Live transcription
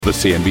The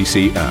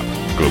CNBC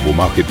app. Global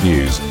market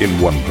news in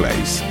one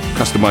place.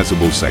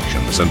 Customizable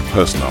sections and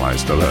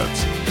personalized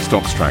alerts.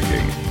 Stocks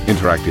tracking,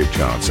 interactive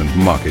charts and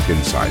market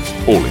insights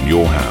all in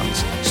your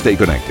hands. Stay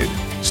connected.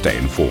 Stay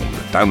informed.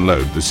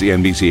 Download the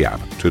CNBC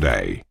app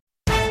today.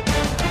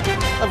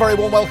 A very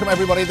warm welcome,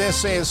 everybody.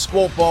 This is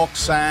Squawk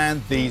Box,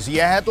 and these are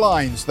your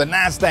headlines. The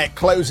Nasdaq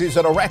closes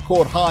at a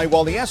record high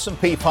while the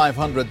S&P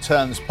 500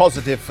 turns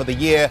positive for the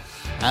year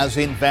as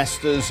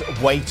investors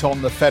wait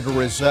on the Federal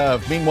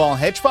Reserve. Meanwhile,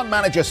 hedge fund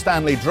manager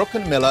Stanley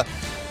Druckenmiller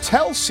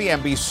tells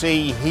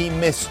CNBC he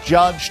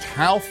misjudged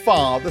how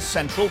far the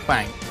central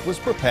bank was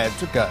prepared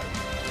to go.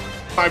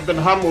 I've been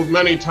humbled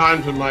many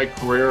times in my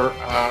career,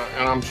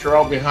 and I'm sure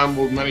I'll be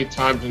humbled many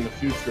times in the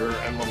future,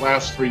 and the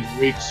last 3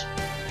 weeks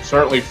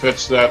certainly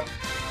fits that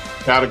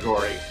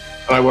category.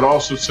 And I would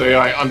also say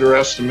I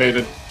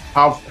underestimated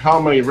how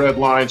many red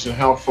lines and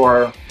how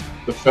far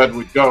the Fed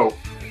would go.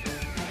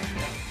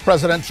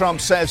 President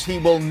Trump says he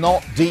will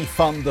not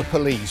defund the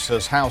police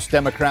as House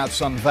Democrats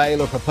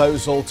unveil a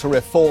proposal to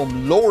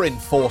reform law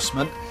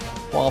enforcement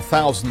while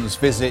thousands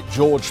visit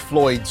George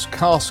Floyd's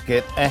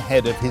casket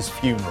ahead of his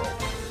funeral.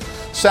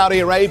 Saudi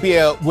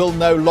Arabia will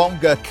no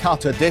longer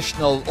cut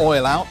additional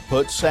oil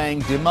output, saying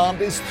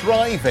demand is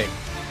thriving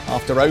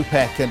after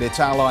OPEC and its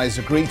allies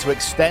agree to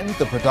extend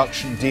the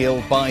production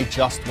deal by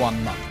just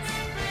 1 month.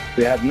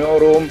 We have no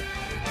room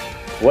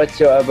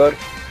whatsoever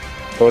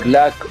for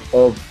lack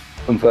of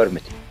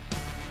infirmity.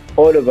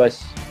 All of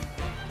us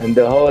in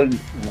the whole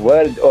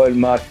world oil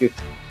market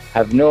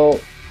have no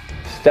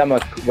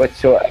stomach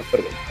whatsoever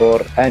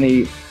for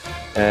any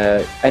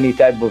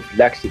type of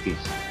laxities.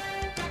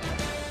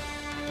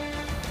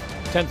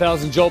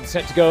 10,000 jobs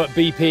set to go at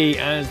BP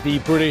as the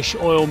British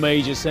oil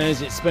major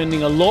says it's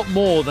spending a lot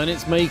more than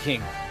it's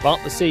making.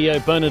 But the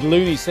CEO, Bernard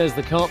Looney, says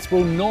the cuts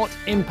will not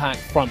impact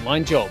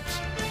frontline jobs.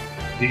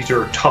 These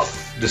are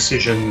tough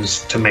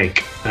decisions to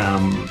make,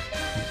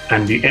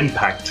 and the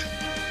impact,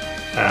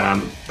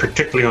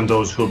 particularly on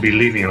those who will be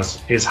leaving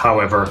us, is,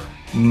 however,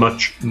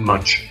 much,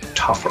 much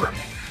tougher.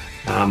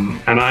 And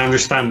I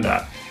understand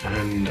that.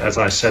 And as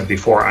I said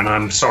before, and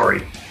I'm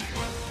sorry.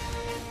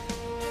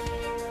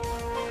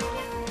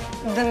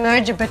 The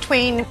merger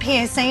between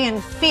PSA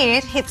and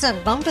Fiat hits a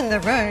bump in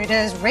the road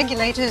as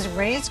regulators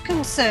raise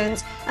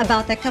concerns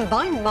about their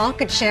combined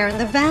market share in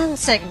the van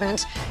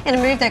segment, in a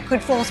move that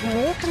could force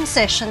more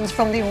concessions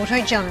from the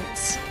auto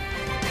giants.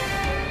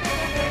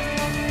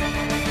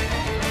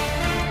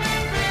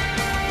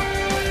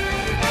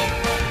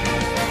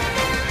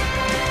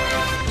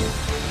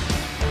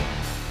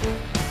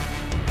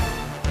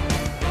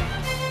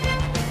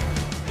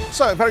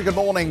 So, very good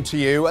morning to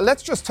you.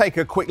 Let's just take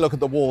a quick look at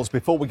the walls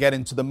before we get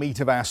into the meat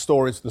of our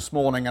stories this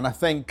morning. And I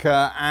think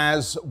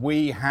as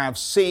we have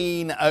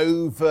seen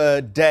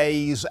over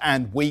days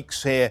and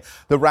weeks here,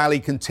 the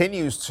rally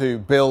continues to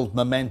build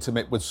momentum,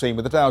 it would seem,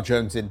 with the Dow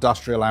Jones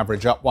Industrial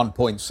Average up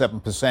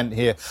 1.7%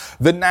 here.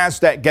 The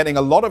Nasdaq getting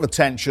a lot of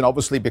attention,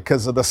 obviously,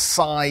 because of the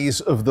size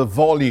of the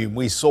volume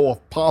we saw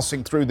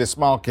passing through this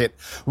market.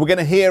 We're going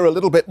to hear a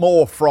little bit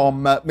more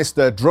from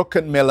Mr.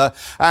 Druckenmiller.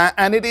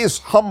 And it is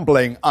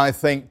humbling, I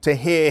think, to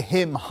hear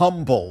him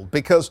humble,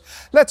 because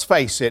let's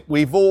face it,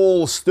 we've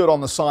all stood on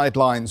the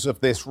sidelines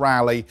of this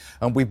rally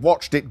and we've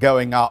watched it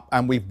going up,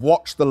 and we've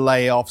watched the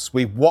layoffs,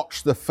 we've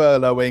watched the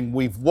furloughing,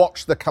 we've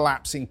watched the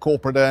collapsing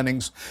corporate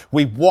earnings,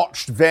 we've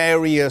watched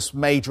various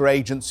major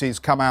agencies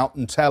come out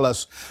and tell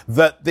us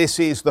that this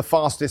is the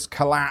fastest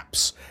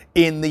collapse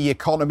in the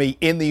economy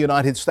in the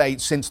United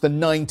States since the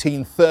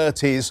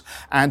 1930s,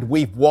 and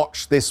we've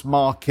watched this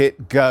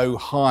market go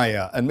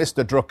higher. And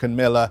Mr.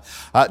 Druckenmiller,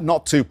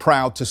 not too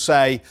proud to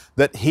say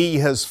that he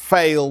has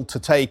failed to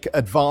take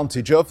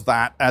advantage of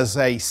that as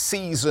a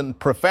seasoned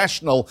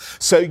professional,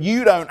 so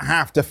you don't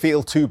have to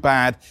feel too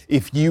bad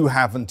if you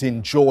haven't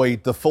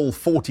enjoyed the full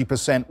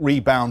 40%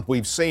 rebound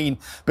we've seen,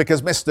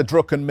 because Mr.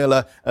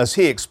 Druckenmiller, as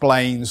he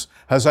explains,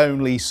 has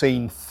only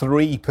seen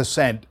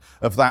 3%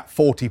 of that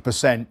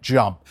 40%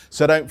 jump.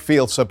 So don't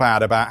feel so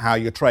bad about how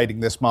you're trading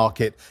this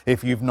market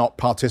if you've not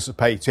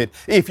participated.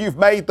 If you've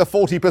made the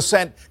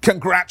 40%,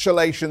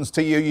 congratulations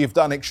to you. You've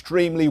done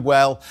extremely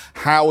well.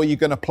 How are you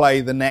going to play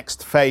the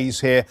next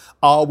phase here?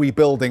 Are we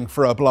building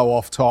for a blow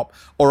off top?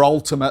 Or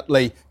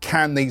ultimately,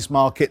 can these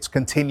markets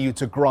continue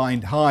to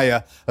grind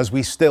higher as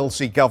we still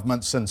see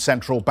governments and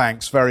central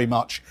banks very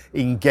much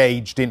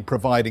engaged in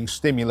providing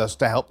stimulus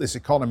to help this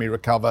economy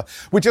recover?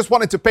 We just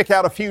wanted to pick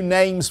out a few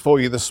names for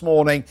you this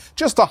morning,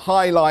 just to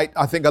highlight,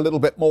 I think, a little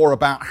bit more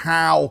about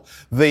how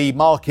the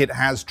market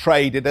has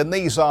traded. And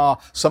these are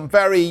some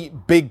very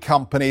big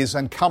companies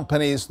and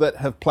companies that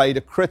have played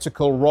a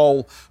critical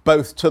role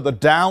both to the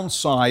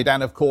downside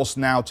and, of course,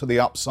 now to the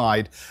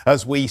upside,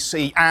 as we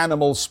see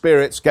animal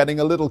spirits getting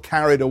a little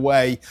carried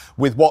away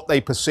with what they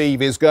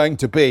perceive is going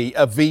to be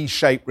a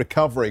V-shaped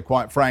recovery,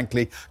 quite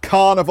frankly.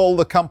 Carnival,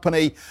 the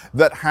company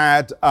that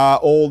had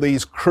all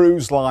these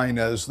cruise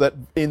liners that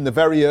in the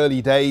very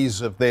early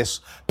days of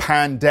this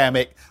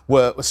pandemic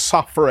were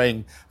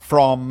suffering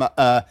from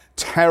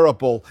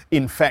terrible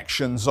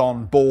infections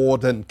on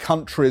board and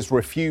countries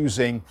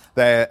refusing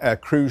their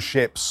cruise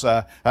ships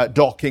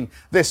docking.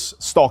 This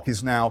stock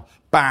is now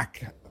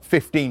back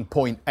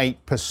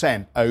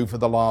 15.8% over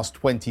the last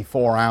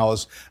 24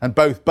 hours. And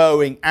both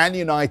Boeing and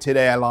United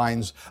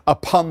Airlines are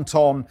punt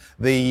on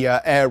the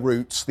air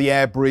routes, the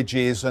air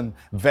bridges and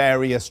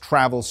various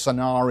travel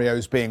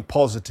scenarios being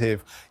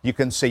positive. You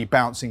can see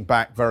bouncing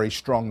back very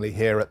strongly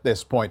here at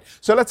this point.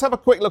 So let's have a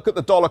quick look at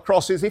the dollar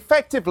crosses.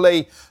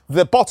 Effectively,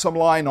 the bottom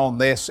line on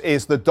this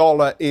is the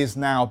dollar is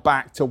now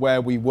back to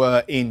where we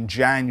were in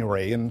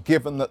January. And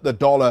given that the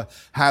dollar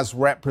has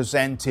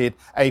represented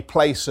a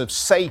place of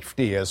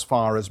safety as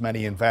far as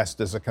many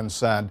investors are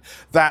concerned,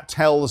 that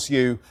tells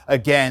you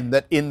again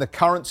that in the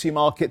currency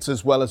markets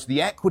as well as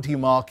the equity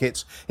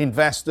markets,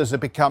 investors are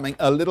becoming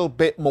a little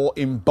bit more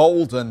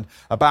emboldened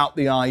about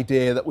the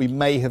idea that we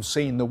may have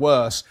seen the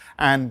worst,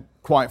 and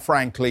quite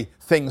frankly,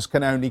 things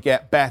can only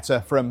get better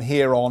from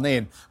here on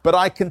in. But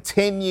I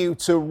continue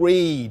to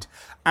read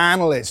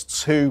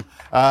analysts who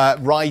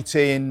write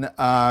in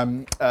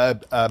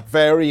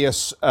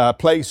various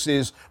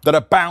places that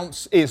a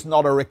bounce is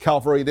not a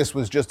recovery. This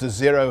was just a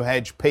zero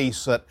hedge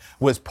piece that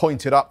was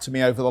pointed up to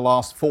me over the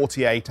last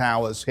 48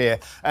 hours here.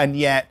 And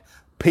yet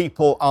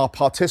people are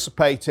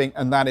participating,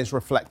 and that is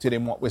reflected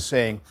in what we're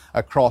seeing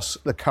across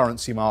the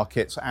currency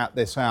markets at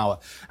this hour.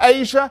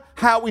 Asia,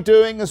 how are we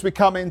doing as we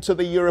come into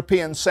the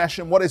European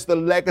session? What is the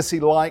legacy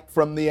like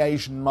from the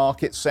Asian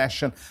market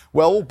session?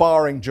 Well, all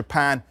barring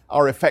Japan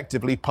are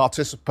effectively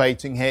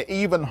participating here,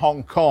 even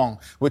Hong Kong,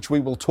 which we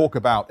will talk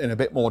about in a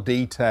bit more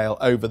detail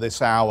over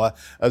this hour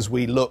as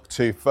we look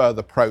to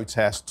further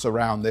protests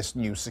around this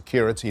new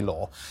security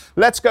law.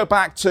 Let's go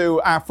back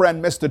to our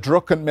friend Mr.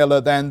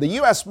 Druckenmiller then. The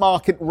US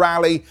market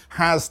rally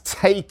has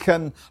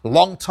taken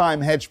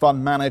longtime hedge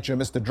fund manager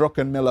Mr.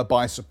 Druckenmiller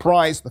by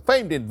surprise. The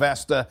famed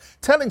investor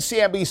telling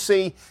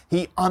CNBC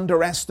he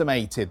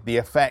underestimated the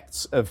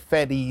effects of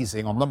Fed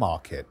easing on the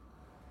market.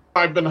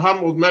 I've been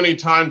humbled many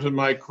times in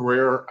my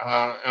career,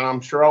 and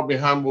I'm sure I'll be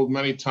humbled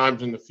many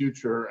times in the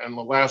future. And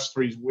the last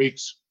 3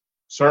 weeks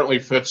certainly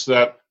fits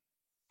that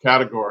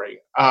category.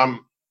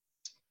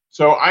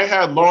 So I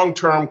had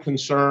long-term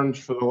concerns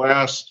for the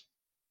last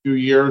few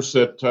years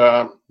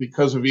that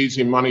because of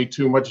easy money,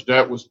 too much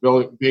debt was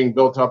being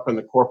built up in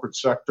the corporate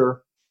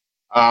sector.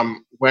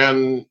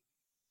 When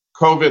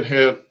COVID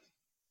hit,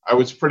 I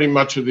was pretty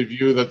much of the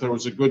view that there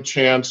was a good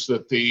chance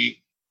that the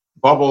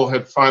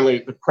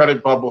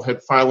credit bubble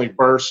had finally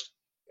burst,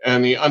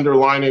 and the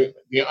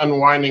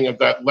unwinding of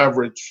that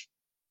leverage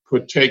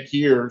could take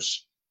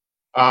years.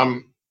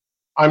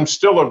 I'm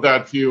still of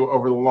that view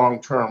over the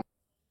long term.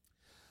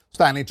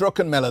 Stanley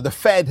Druckenmiller, the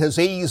Fed has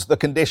eased the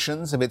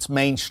conditions of its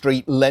Main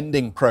Street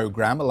lending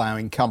program,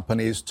 allowing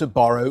companies to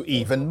borrow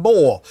even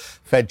more.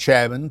 Fed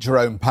Chairman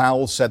Jerome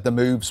Powell said the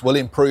moves will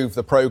improve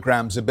the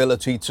program's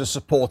ability to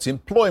support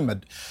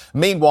employment.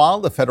 Meanwhile,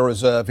 the Federal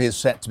Reserve is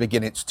set to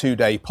begin its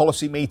two-day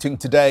policy meeting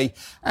today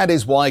and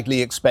is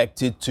widely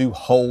expected to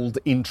hold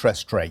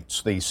interest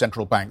rates. The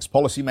central bank's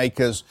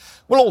policymakers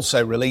will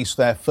also release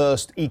their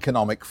first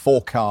economic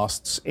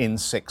forecasts in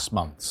 6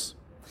 months.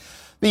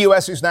 The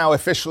US is now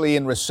officially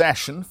in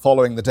recession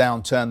following the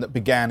downturn that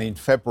began in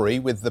February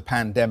with the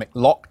pandemic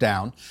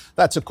lockdown.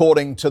 That's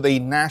according to the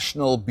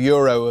National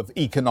Bureau of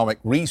Economic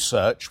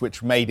Research,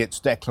 which made its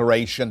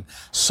declaration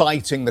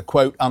citing the,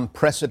 quote,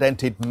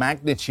 unprecedented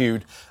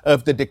magnitude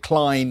of the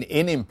decline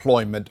in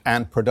employment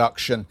and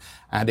production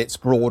and its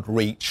broad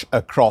reach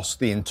across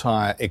the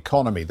entire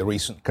economy. The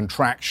recent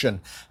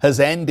contraction has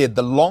ended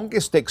the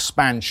longest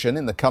expansion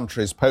in the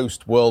country's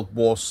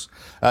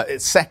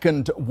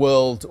Second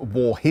World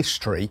War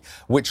history,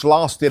 which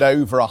lasted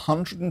over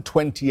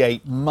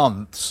 128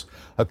 months,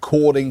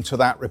 according to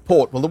that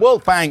report. Well, the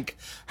World Bank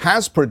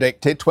has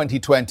predicted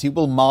 2020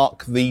 will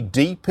mark the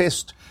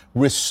deepest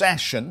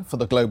recession for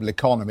the global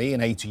economy in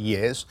 80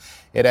 years.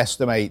 It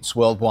estimates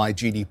worldwide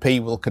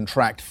GDP will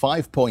contract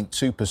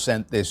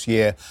 5.2% this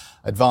year.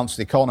 Advanced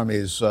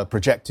economies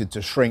projected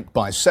to shrink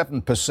by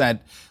 7%,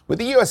 with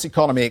the US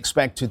economy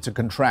expected to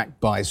contract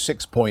by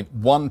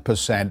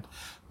 6.1%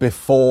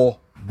 before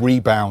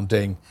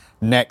rebounding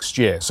next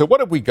year. So what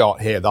have we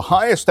got here? The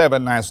highest ever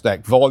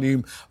NASDAQ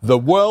volume, the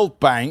World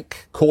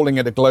Bank calling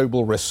it a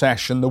global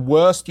recession, the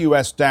worst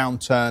US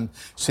downturn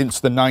since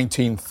the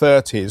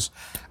 1930s,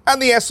 and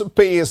the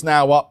S&P is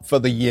now up for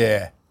the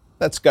year.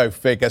 Let's go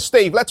figure.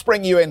 Steve, let's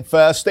bring you in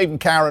first. Steve and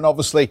Karen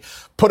obviously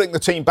putting the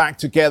team back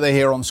together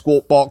here on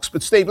Squawk Box.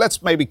 But Steve,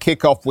 let's maybe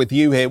kick off with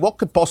you here. What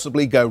could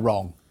possibly go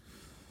wrong?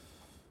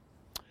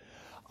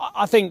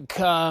 I think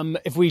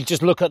if we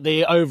just look at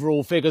the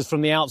overall figures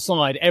from the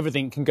outside,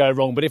 everything can go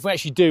wrong. But if we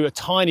actually do a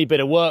tiny bit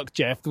of work,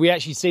 Jeff, we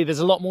actually see there's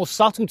a lot more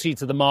subtlety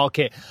to the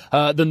market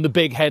than the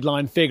big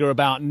headline figure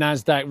about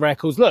NASDAQ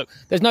records. Look,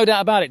 there's no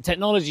doubt about it.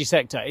 Technology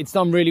sector, it's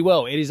done really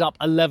well. It is up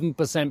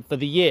 11% for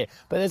the year.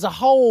 But there's a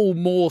whole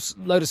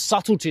load of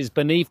subtleties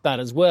beneath that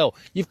as well.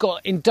 You've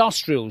got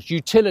industrials,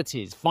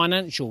 utilities,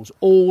 financials,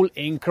 all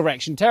in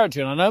correction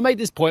territory. And I know I made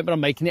this point, but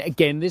I'm making it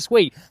again this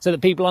week so that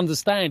people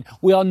understand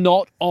we are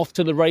not off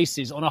to the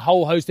races on a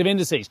whole host of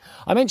indices.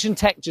 I mentioned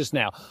tech just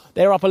now.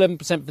 They're up 11%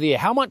 for the year.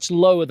 How much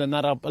lower than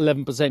that up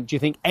 11% do you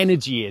think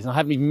energy is? And I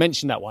haven't even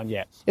mentioned that one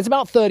yet. It's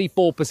about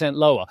 34%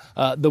 lower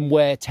than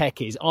where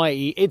tech is,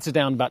 i.e. it's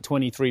down about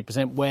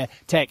 23% where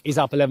tech is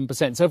up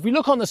 11%. So if we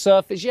look on the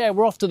surface, yeah,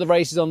 we're off to the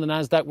races on the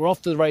Nasdaq, we're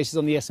off to the races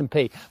on the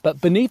S&P. But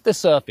beneath the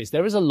surface,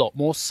 there is a lot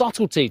more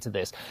subtlety to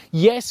this.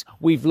 Yes,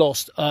 we've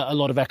lost a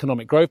lot of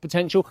economic growth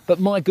potential, but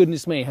my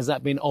goodness me, has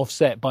that been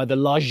offset by the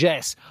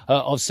largesse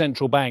of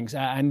central banks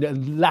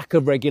and lack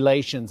of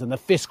regulations and the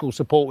fiscal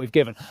support we've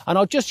given. And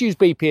I'll just use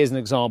BP as an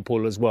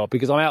example as well,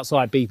 because I'm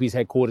outside BP's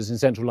headquarters in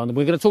central London.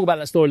 We're going to talk about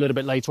that story a little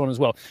bit later on as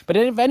well. But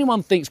if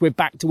anyone thinks we're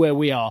back to where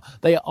we are,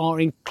 they are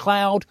in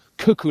cloud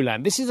cuckoo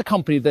land. This is a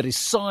company that is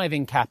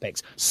scything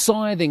capex,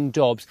 scything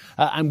jobs,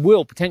 and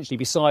will potentially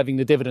be scything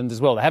the dividend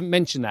as well. They haven't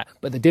mentioned that,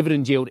 but the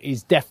dividend yield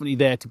is definitely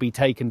there to be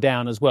taken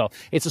down as well.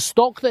 It's a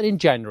stock that in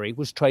January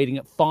was trading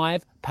at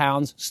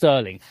 £5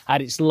 sterling.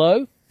 At its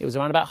low, it was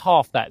around about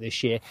half that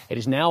this year. It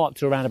is now up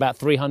to around about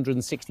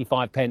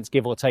 365 pence,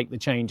 give or take the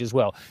change as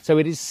well. So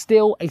it is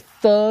still a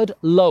third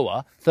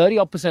lower,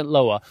 30-odd%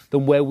 lower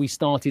than where we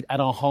started at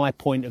our high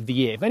point of the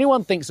year. If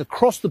anyone thinks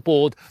across the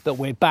board that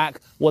we're back,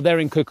 well, they're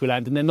in cuckoo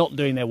land and they're not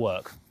doing their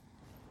work.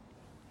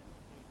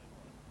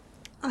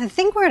 I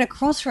think we're at a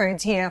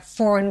crossroads here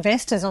for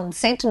investors on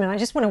sentiment. I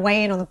just want to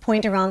weigh in on the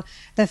point around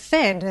the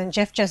Fed. And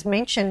Jeff just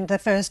mentioned the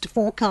first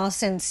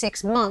forecast in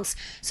 6 months.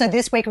 So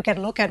this week we get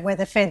a look at where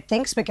the Fed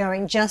thinks we're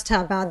going, just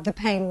how bad the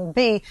pain will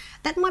be.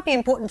 That might be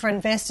important for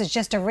investors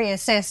just to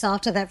reassess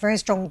after that very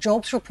strong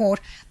jobs report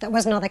that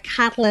was another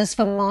catalyst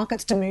for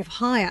markets to move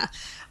higher.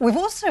 We've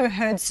also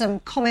heard some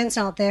comments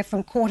out there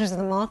from quarters of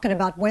the market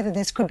about whether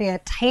this could be a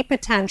taper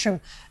tantrum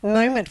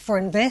moment for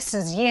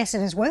investors. Yes,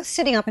 it is worth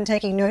sitting up and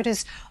taking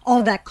notice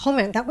of that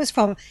comment. That was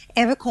from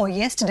Evercore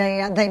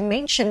yesterday. They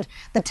mentioned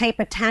the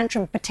taper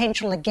tantrum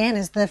potential again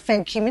as the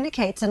Fed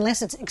communicates.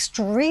 Unless it's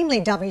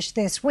extremely dovish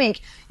this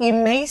week, you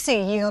may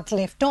see yields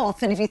lift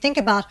off. And if you think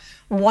about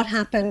what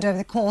happened over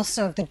the course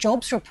of the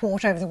jobs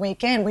report over the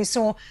weekend, we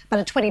saw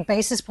about a 20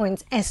 basis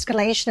points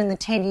escalation in the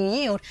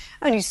 10-year yield.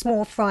 Only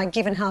small fry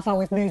given how far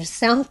we've moved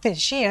south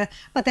this year,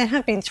 but there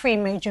have been 3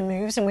 major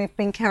moves and we've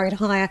been carried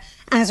higher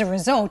as a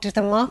result. If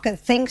the market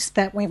thinks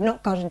that we've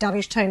not got a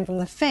dovish tone from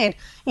the Fed,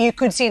 you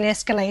could see an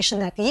escalation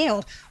that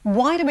yield.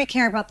 Why do we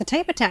care about the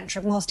taper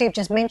tantrum? Well, Steve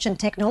just mentioned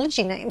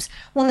technology names.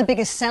 One of the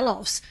biggest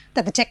sell-offs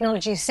that the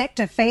technology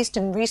sector faced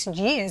in recent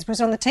years was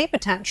on the taper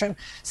tantrum.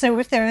 So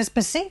if there is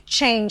perceived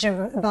change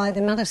by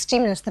the amount of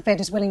stimulus the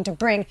Fed is willing to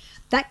bring,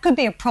 that could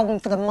be a problem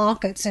for the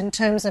markets in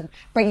terms of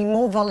bringing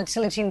more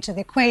volatility into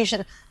the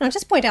equation. And I'll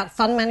just point out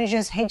fund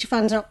managers, hedge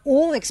funds are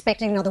all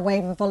expecting another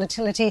wave of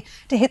volatility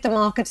to hit the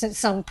markets at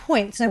some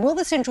point. So will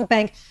the central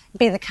bank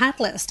be the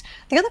catalyst?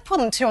 The other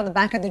problem too on the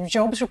back of the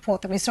jobs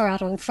report that we saw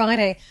out on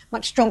Friday,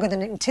 much stronger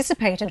than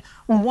anticipated,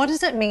 what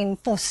does it mean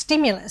for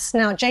stimulus?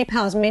 Now, Jay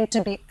Powell is meant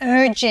to be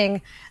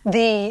urging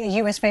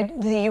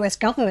the US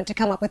government to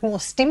come up with more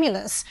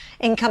stimulus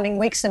in coming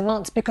weeks and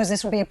months because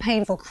this will be a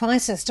painful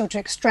crisis still to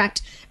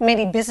extract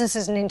many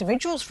businesses and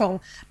individuals from.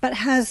 But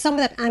has some of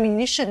that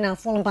ammunition now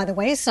fallen by the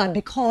wayside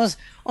because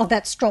of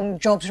that strong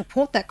jobs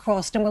report that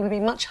crossed, and will it be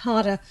much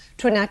harder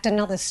to enact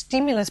another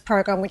stimulus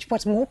program which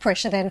puts more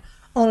pressure then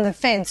on the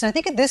Fed? So I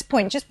think at this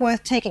point, just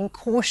worth taking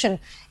caution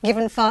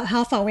given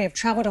how far we have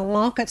travelled on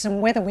markets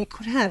and whether we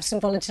could have some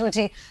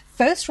volatility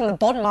first from the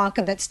bond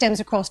market that stems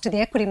across to the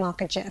equity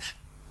market, Jeff.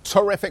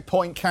 Terrific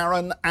point,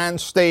 Karen and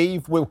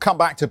Steve. We'll come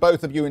back to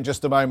both of you in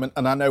just a moment.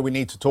 And I know we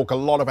need to talk a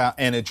lot about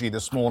energy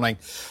this morning.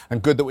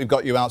 And good that we've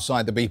got you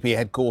outside the BP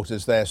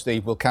headquarters there,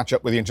 Steve. We'll catch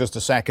up with you in just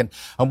a second.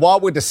 And while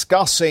we're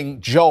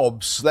discussing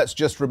jobs, let's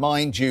just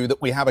remind you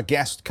that we have a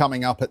guest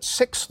coming up at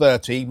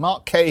 6:30.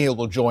 Mark Cahill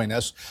will join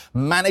us,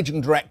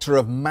 Managing Director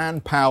of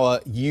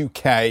Manpower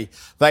UK.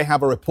 They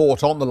have a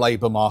report on the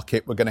labour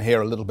market. We're going to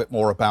hear a little bit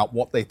more about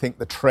what they think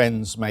the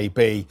trends may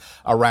be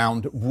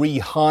around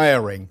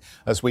rehiring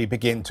as we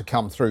begin to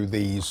come through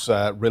these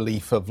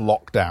relief of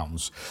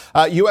lockdowns.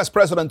 US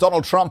President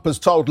Donald Trump has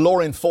told law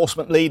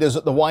enforcement leaders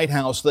at the White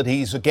House that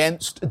he's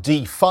against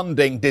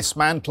defunding,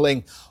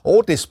 dismantling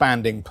or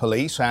disbanding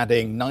police,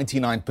 adding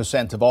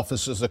 99% of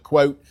officers are,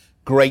 quote,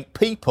 great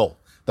people.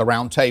 The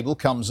roundtable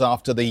comes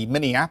after the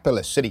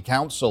Minneapolis City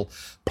Council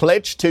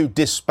pledged to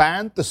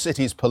disband the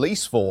city's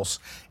police force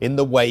in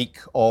the wake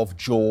of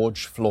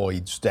George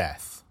Floyd's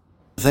death.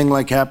 A thing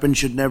like happened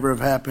should never have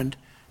happened,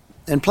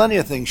 and plenty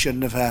of things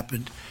shouldn't have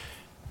happened.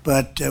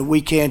 But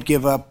we can't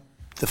give up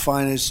the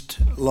finest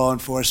law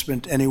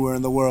enforcement anywhere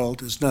in the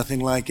world. There's nothing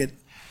like it.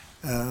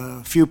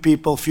 Few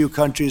people, few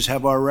countries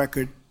have our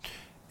record,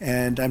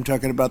 and I'm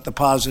talking about the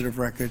positive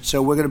record.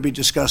 So we're going to be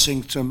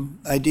discussing some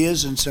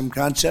ideas and some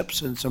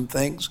concepts and some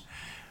things,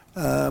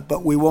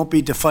 but we won't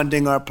be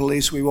defunding our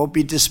police. We won't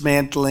be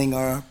dismantling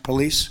our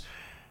police.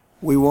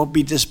 We won't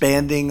be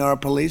disbanding our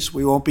police.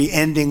 We won't be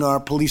ending our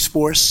police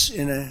force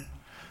in a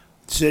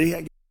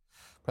city.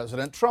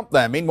 President Trump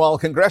there. Meanwhile,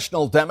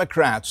 congressional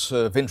Democrats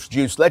have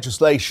introduced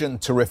legislation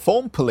to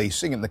reform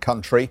policing in the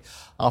country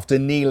after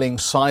kneeling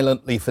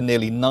silently for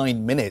nearly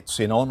 9 minutes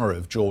in honour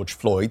of George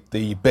Floyd.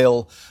 The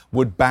bill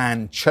would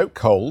ban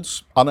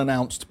chokeholds,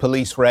 unannounced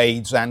police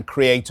raids and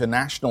create a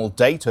national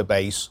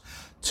database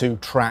to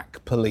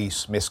track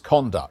police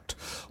misconduct.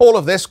 All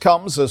of this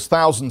comes as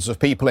thousands of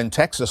people in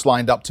Texas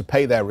lined up to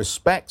pay their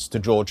respects to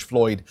George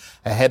Floyd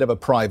ahead of a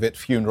private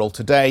funeral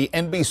today.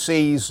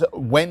 NBC's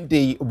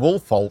Wendy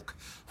Woolfolk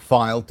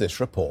filed this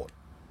report.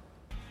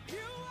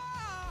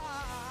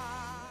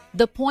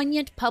 The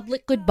poignant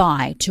public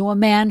goodbye to a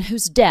man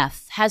whose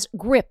death has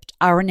gripped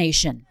our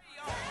nation.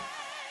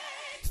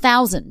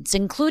 Thousands,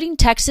 including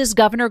Texas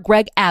Governor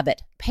Greg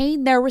Abbott,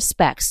 paying their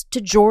respects to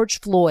George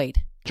Floyd.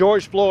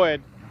 George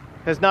Floyd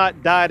has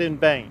not died in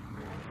vain.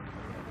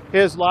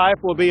 His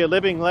life will be a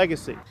living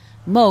legacy.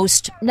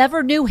 Most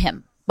never knew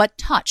him, but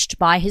touched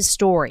by his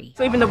story.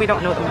 So even though we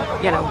don't know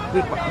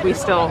them, we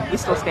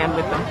still stand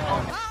with them.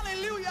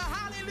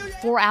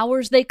 For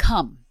hours they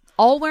come,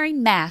 all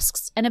wearing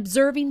masks and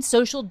observing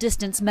social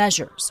distance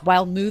measures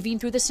while moving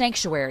through the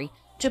sanctuary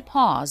to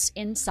pause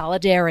in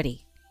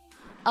solidarity.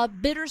 A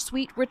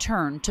bittersweet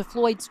return to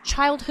Floyd's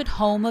childhood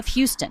home of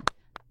Houston,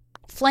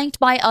 flanked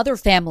by other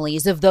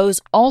families of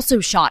those also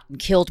shot and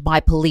killed by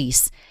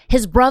police.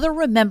 His brother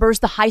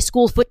remembers the high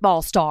school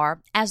football star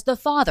as the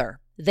father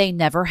they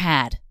never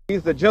had.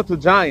 He's a gentle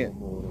giant,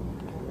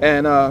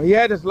 and he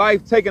had his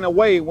life taken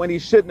away when he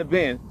shouldn't have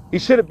been. He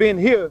should have been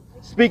here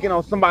speaking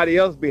on somebody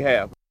else's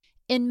behalf.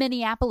 In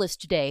Minneapolis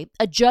today,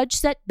 a judge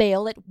set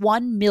bail at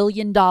 $1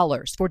 million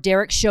for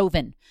Derek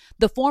Chauvin,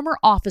 the former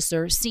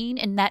officer seen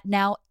in that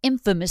now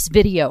infamous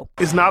video.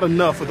 It's not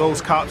enough for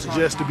those cops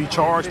just to be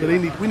charged, but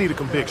we need a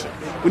conviction.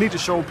 We need to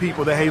show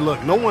people that, hey,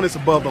 look, no one is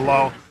above the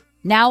law.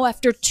 Now,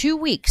 after 2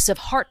 weeks of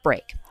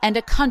heartbreak and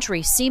a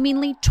country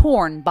seemingly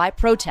torn by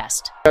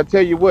protest. I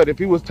tell you what, if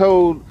he was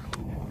told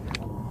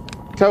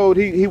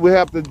he would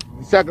have to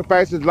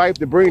sacrifice his life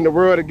to bring the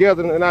world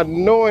together, and I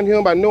knowing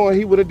him, by knowing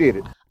he would have did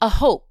it. A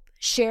hope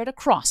shared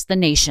across the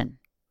nation.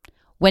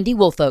 Wendy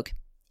Woolfolk,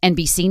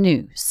 NBC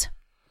News.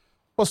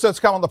 Well, still to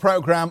come on the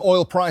programme,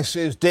 oil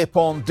prices dip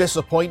on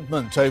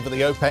disappointment over the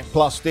OPEC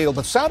Plus deal,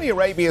 but Saudi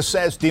Arabia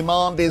says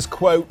demand is,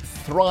 quote,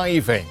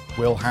 thriving.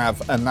 We'll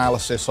have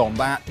analysis on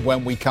that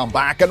when we come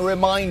back. And a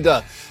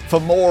reminder, for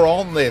more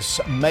on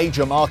this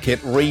major market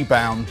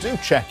rebound, do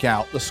check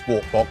out the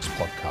Squawk Box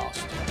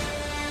podcast.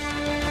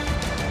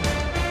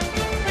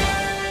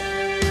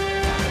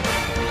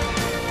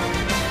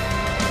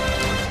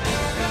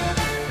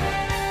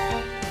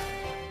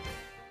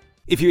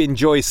 If you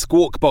enjoy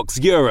Squawk Box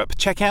Europe,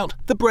 check out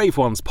the Brave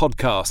Ones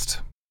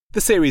podcast.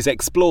 The series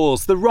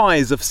explores the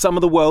rise of some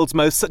of the world's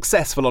most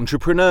successful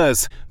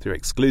entrepreneurs. Through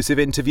exclusive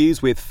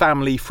interviews with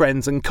family,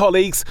 friends and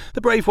colleagues,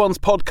 the Brave Ones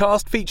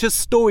podcast features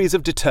stories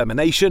of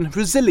determination,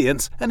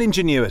 resilience and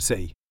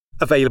ingenuity.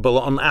 Available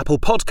on Apple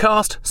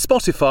Podcast,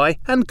 Spotify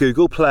and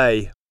Google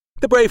Play.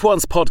 The Brave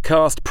Ones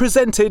podcast,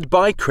 presented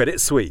by Credit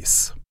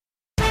Suisse.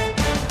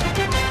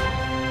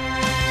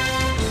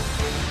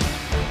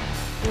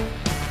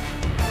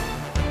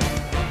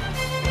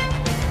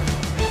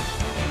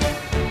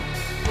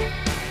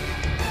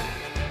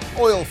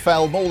 Oil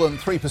fell more than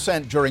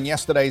 3% during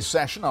yesterday's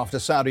session after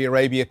Saudi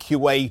Arabia,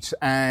 Kuwait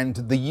and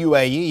the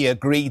UAE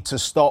agreed to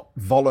stop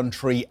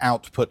voluntary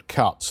output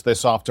cuts.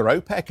 This after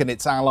OPEC and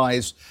its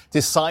allies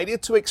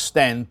decided to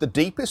extend the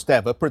deepest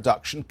ever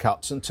production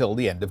cuts until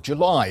the end of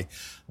July.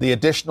 The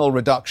additional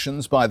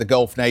reductions by the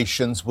Gulf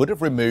nations would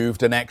have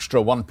removed an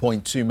extra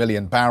 1.2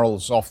 million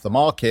barrels off the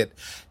market,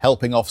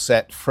 helping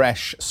offset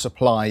fresh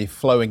supply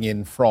flowing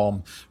in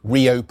from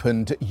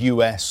reopened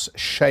US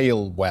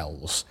shale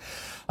wells.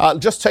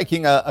 Just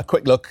taking a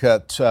quick look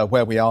at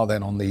where we are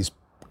then on these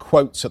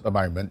quotes at the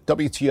moment.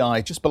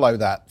 WTI just below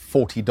that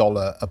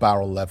 $40 a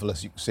barrel level,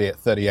 as you can see at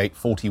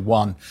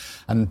 38.41,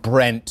 and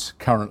Brent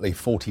currently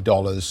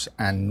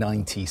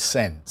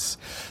 $40.90.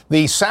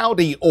 The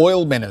Saudi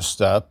oil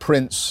minister,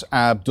 Prince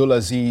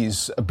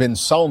Abdulaziz bin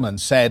Salman,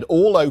 said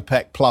all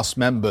OPEC Plus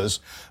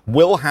members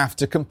will have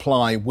to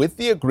comply with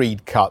the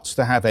agreed cuts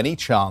to have any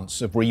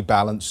chance of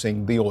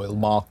rebalancing the oil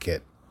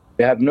market.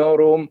 We have no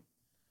room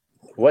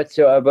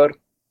whatsoever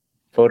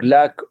for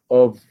lack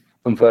of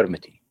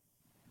conformity.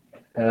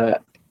 The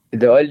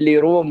only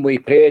room we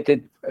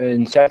created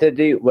on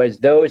Saturday was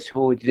those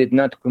who did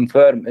not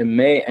confirm in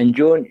May and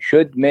June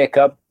should make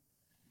up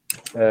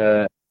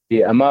the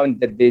amount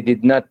that they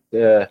did not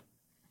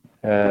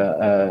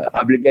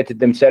obligated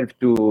themselves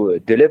to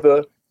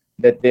deliver,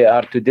 that they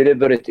are to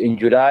deliver it in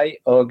July,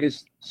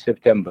 August,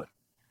 September.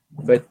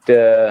 But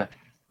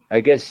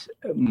I guess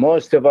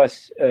most of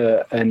us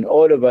and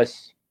all of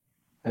us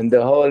and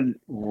the whole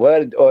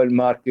world oil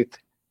market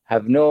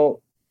have no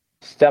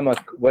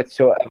stomach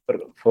whatsoever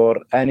for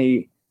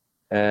any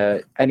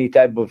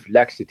type of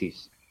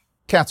laxities.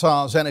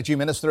 Qatar's energy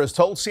minister has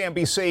told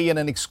CNBC in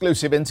an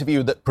exclusive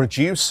interview that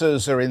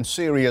producers are in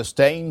serious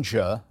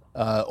danger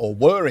or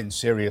were in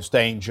serious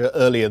danger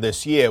earlier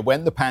this year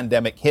when the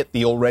pandemic hit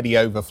the already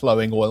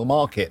overflowing oil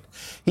market.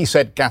 He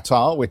said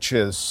Qatar, which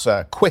has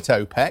quit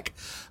OPEC,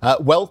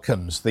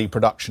 welcomes the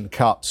production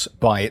cuts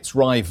by its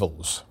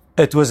rivals.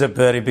 It was a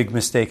very big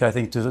mistake, I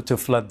think, to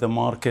flood the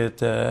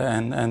market,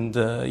 and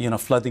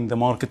flooding the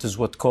market is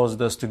what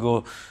caused us to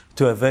go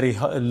to a very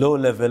low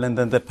level, and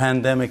then the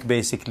pandemic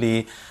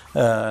basically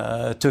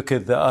took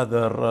it the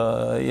other,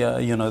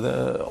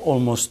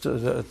 almost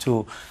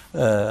to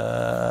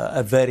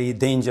a very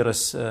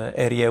dangerous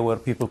area where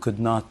people could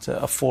not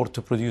afford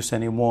to produce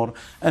anymore,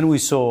 and we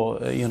saw,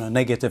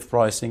 negative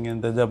pricing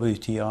in the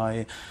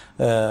WTI.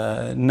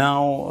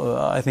 Now,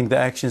 I think the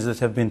actions that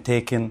have been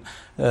taken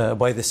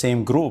by the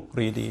same group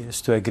really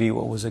is to agree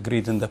what was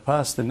agreed in the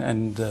past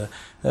and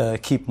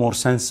keep more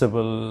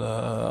sensible,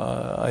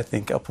 I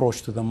think,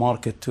 approach to the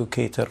market to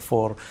cater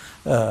for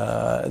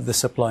the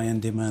supply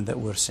and demand that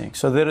we're seeing.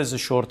 So there is a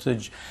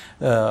shortage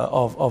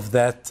of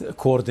that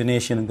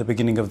coordination in the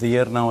beginning of the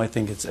year. Now I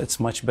think it's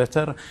much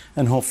better,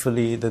 and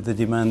hopefully that the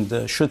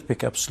demand should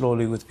pick up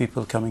slowly with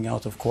people coming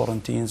out of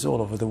quarantines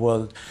all over the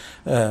world,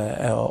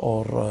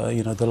 or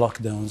the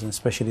lockdowns, and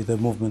especially the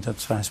movement of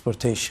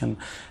transportation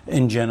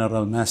in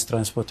general, mass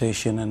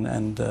transportation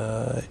and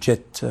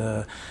jet,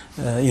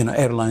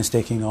 airlines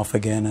taking off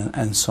again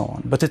and so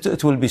on. But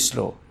it will be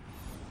slow.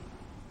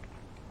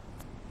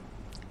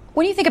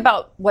 When you think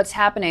about what's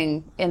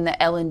happening in the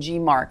LNG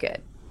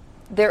market,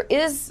 there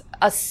is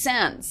a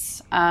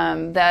sense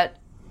that,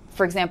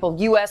 for example,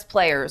 U.S.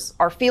 players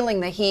are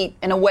feeling the heat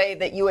in a way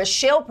that U.S.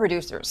 shale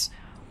producers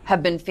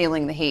have been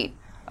feeling the heat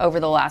over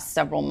the last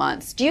several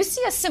months. Do you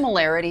see a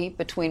similarity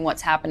between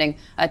what's happening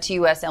to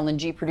U.S.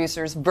 LNG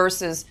producers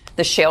versus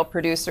the shale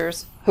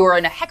producers, who are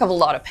in a heck of a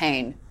lot of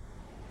pain?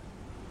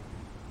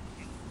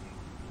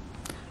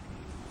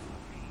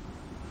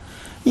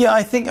 Yeah,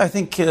 I think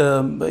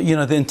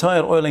the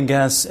entire oil and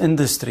gas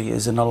industry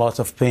is in a lot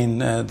of pain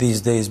these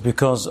days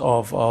because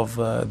of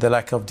the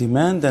lack of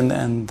demand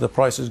and the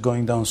prices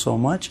going down so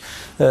much.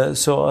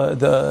 So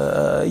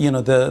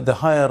the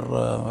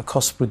higher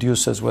cost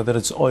producers, whether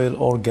it's oil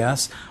or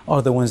gas,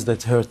 are the ones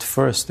that hurt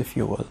first, if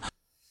you will.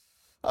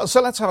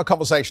 So let's have a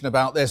conversation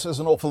about this. There's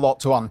an awful lot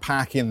to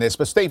unpack in this.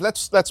 But Steve,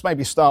 let's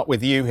maybe start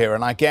with you here.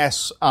 And I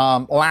guess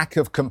lack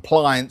of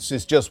compliance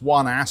is just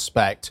one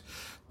aspect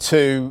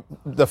to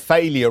the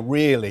failure,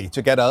 really,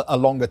 to get a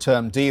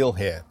longer-term deal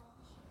here.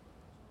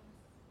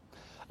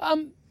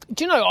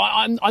 Do you know,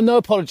 I'm no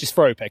apologist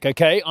for OPEC,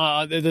 okay?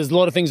 There's a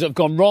lot of things that have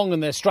gone wrong in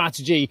their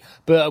strategy,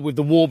 but with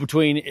the war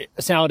between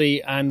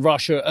Saudi and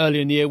Russia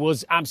earlier in the year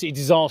was absolutely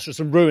disastrous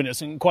and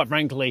ruinous and, quite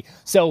frankly,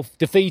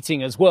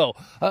 self-defeating as well.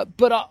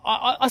 But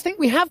I think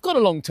we have got a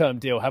long-term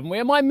deal, haven't we?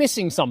 Am I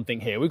missing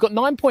something here? We've got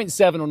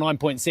 9.7 or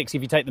 9.6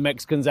 if you take the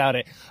Mexicans out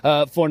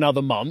for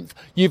another month.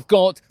 You've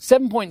got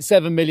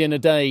 7.7 million a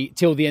day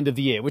till the end of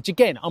the year, which,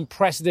 again,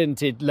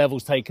 unprecedented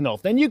levels taken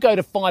off. Then you go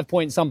to 5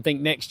 point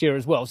something next year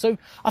as well. So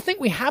I think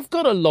we have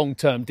got a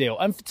long-term deal.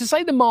 And to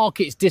say the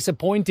market's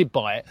disappointed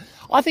by it,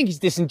 I think it's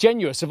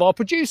disingenuous of our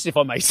producers, if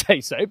I may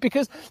say so,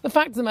 because the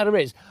fact of the matter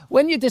is,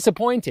 when you're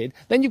disappointed,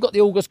 then you've got the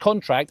August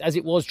contract, as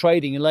it was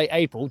trading in late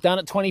April, down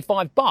at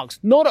 $25,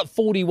 not at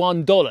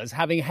 $41,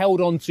 having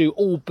held on to,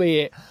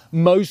 albeit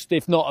most,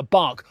 if not a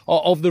buck,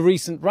 of the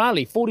recent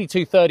rally.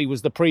 42.30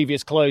 was the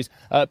previous close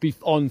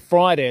on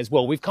Friday as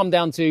well. We've come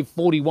down to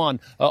 41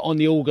 on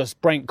the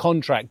August Brent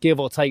contract, give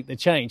or take the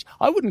change.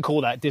 I wouldn't call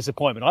that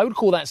disappointment. I would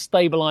call that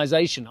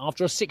stabilisation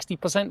after a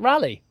 60%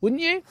 rally, wouldn't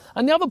you?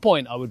 And the other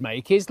point I would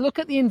make is look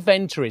at the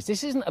inventories.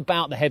 This isn't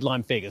about the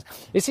headline figures.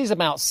 This is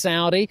about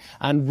Saudi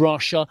and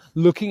Russia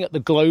looking at the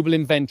global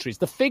inventories.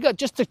 The figure,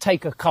 just to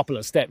take a couple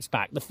of steps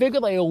back, the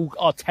figure they all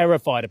are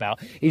terrified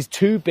about is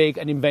too big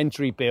an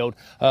inventory build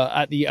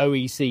at the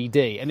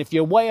OECD. And if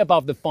you're way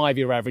above the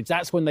 5-year average,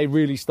 that's when they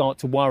really start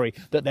to worry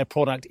that their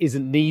product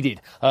isn't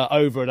needed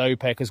over at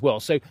OPEC as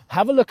well. So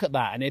have a look at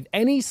that. And if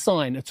any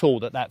sign at all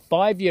that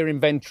 5-year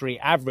inventory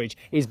average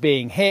is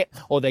being hit,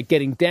 or they're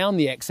getting down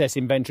the excess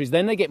inventories,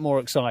 then they get more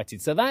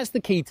excited. So that's the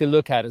key to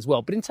look at as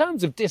well. But in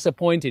terms of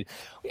disappointed,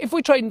 if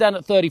we're trading down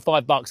at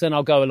 $35, then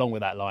I'll go along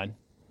with that line.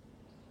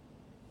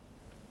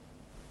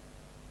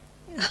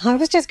 I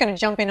was just going to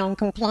jump in on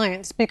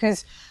compliance,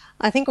 because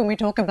I think when we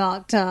talk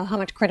about how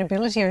much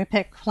credibility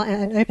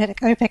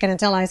OPEC and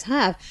its allies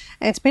have,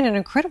 it's been an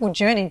incredible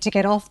journey to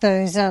get off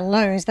those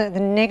lows, the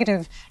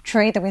negative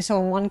trade that we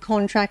saw in one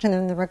contract and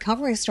then the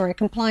recovery story.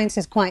 Compliance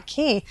is quite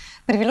key.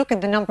 But if you look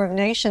at the number of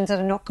nations that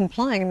are not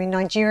complying, I mean,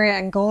 Nigeria,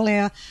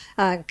 Angola,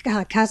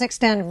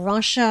 Kazakhstan,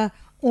 Russia,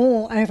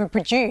 all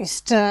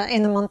overproduced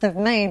in the month of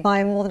May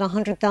by more than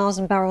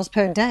 100,000 barrels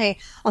per day.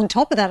 On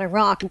top of that,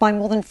 Iraq by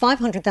more than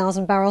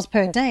 500,000 barrels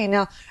per day.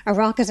 Now,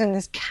 Iraq is in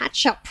this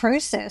catch-up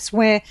process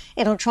where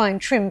it'll try and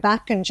trim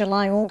back in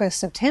July, August,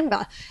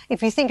 September.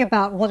 If you think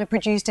about what it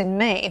produced in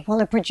May,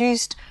 well, it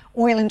produced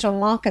oil into a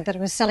market that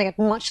was selling at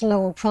much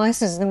lower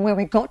prices than where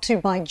we got to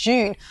by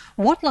June.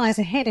 What lies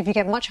ahead if you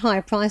get much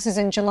higher prices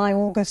in July,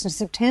 August and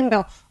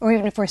September, or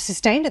even if we're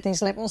sustained at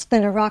these levels?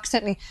 Then Iraq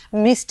certainly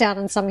missed out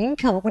on some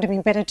income. It would have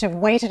been better to have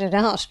waited it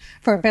out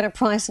for a better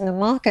price in the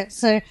market.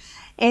 So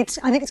I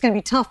think it's going to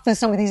be tough for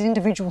some of these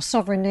individual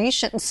sovereign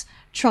nations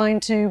trying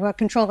to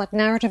control that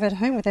narrative at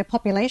home with their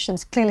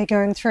populations clearly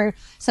going through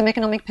some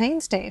economic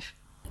pain, Steve.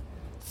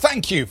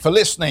 Thank you for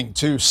listening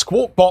to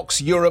Squawk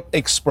Box Europe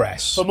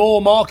Express. For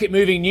more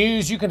market-moving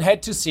news, you can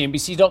head to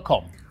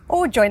CNBC.com.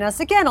 Or join us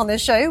again on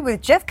this show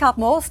with Jeff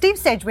Cutmore, Steve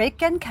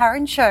Sedgwick and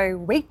Karen Cho,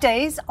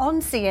 weekdays on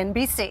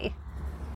CNBC.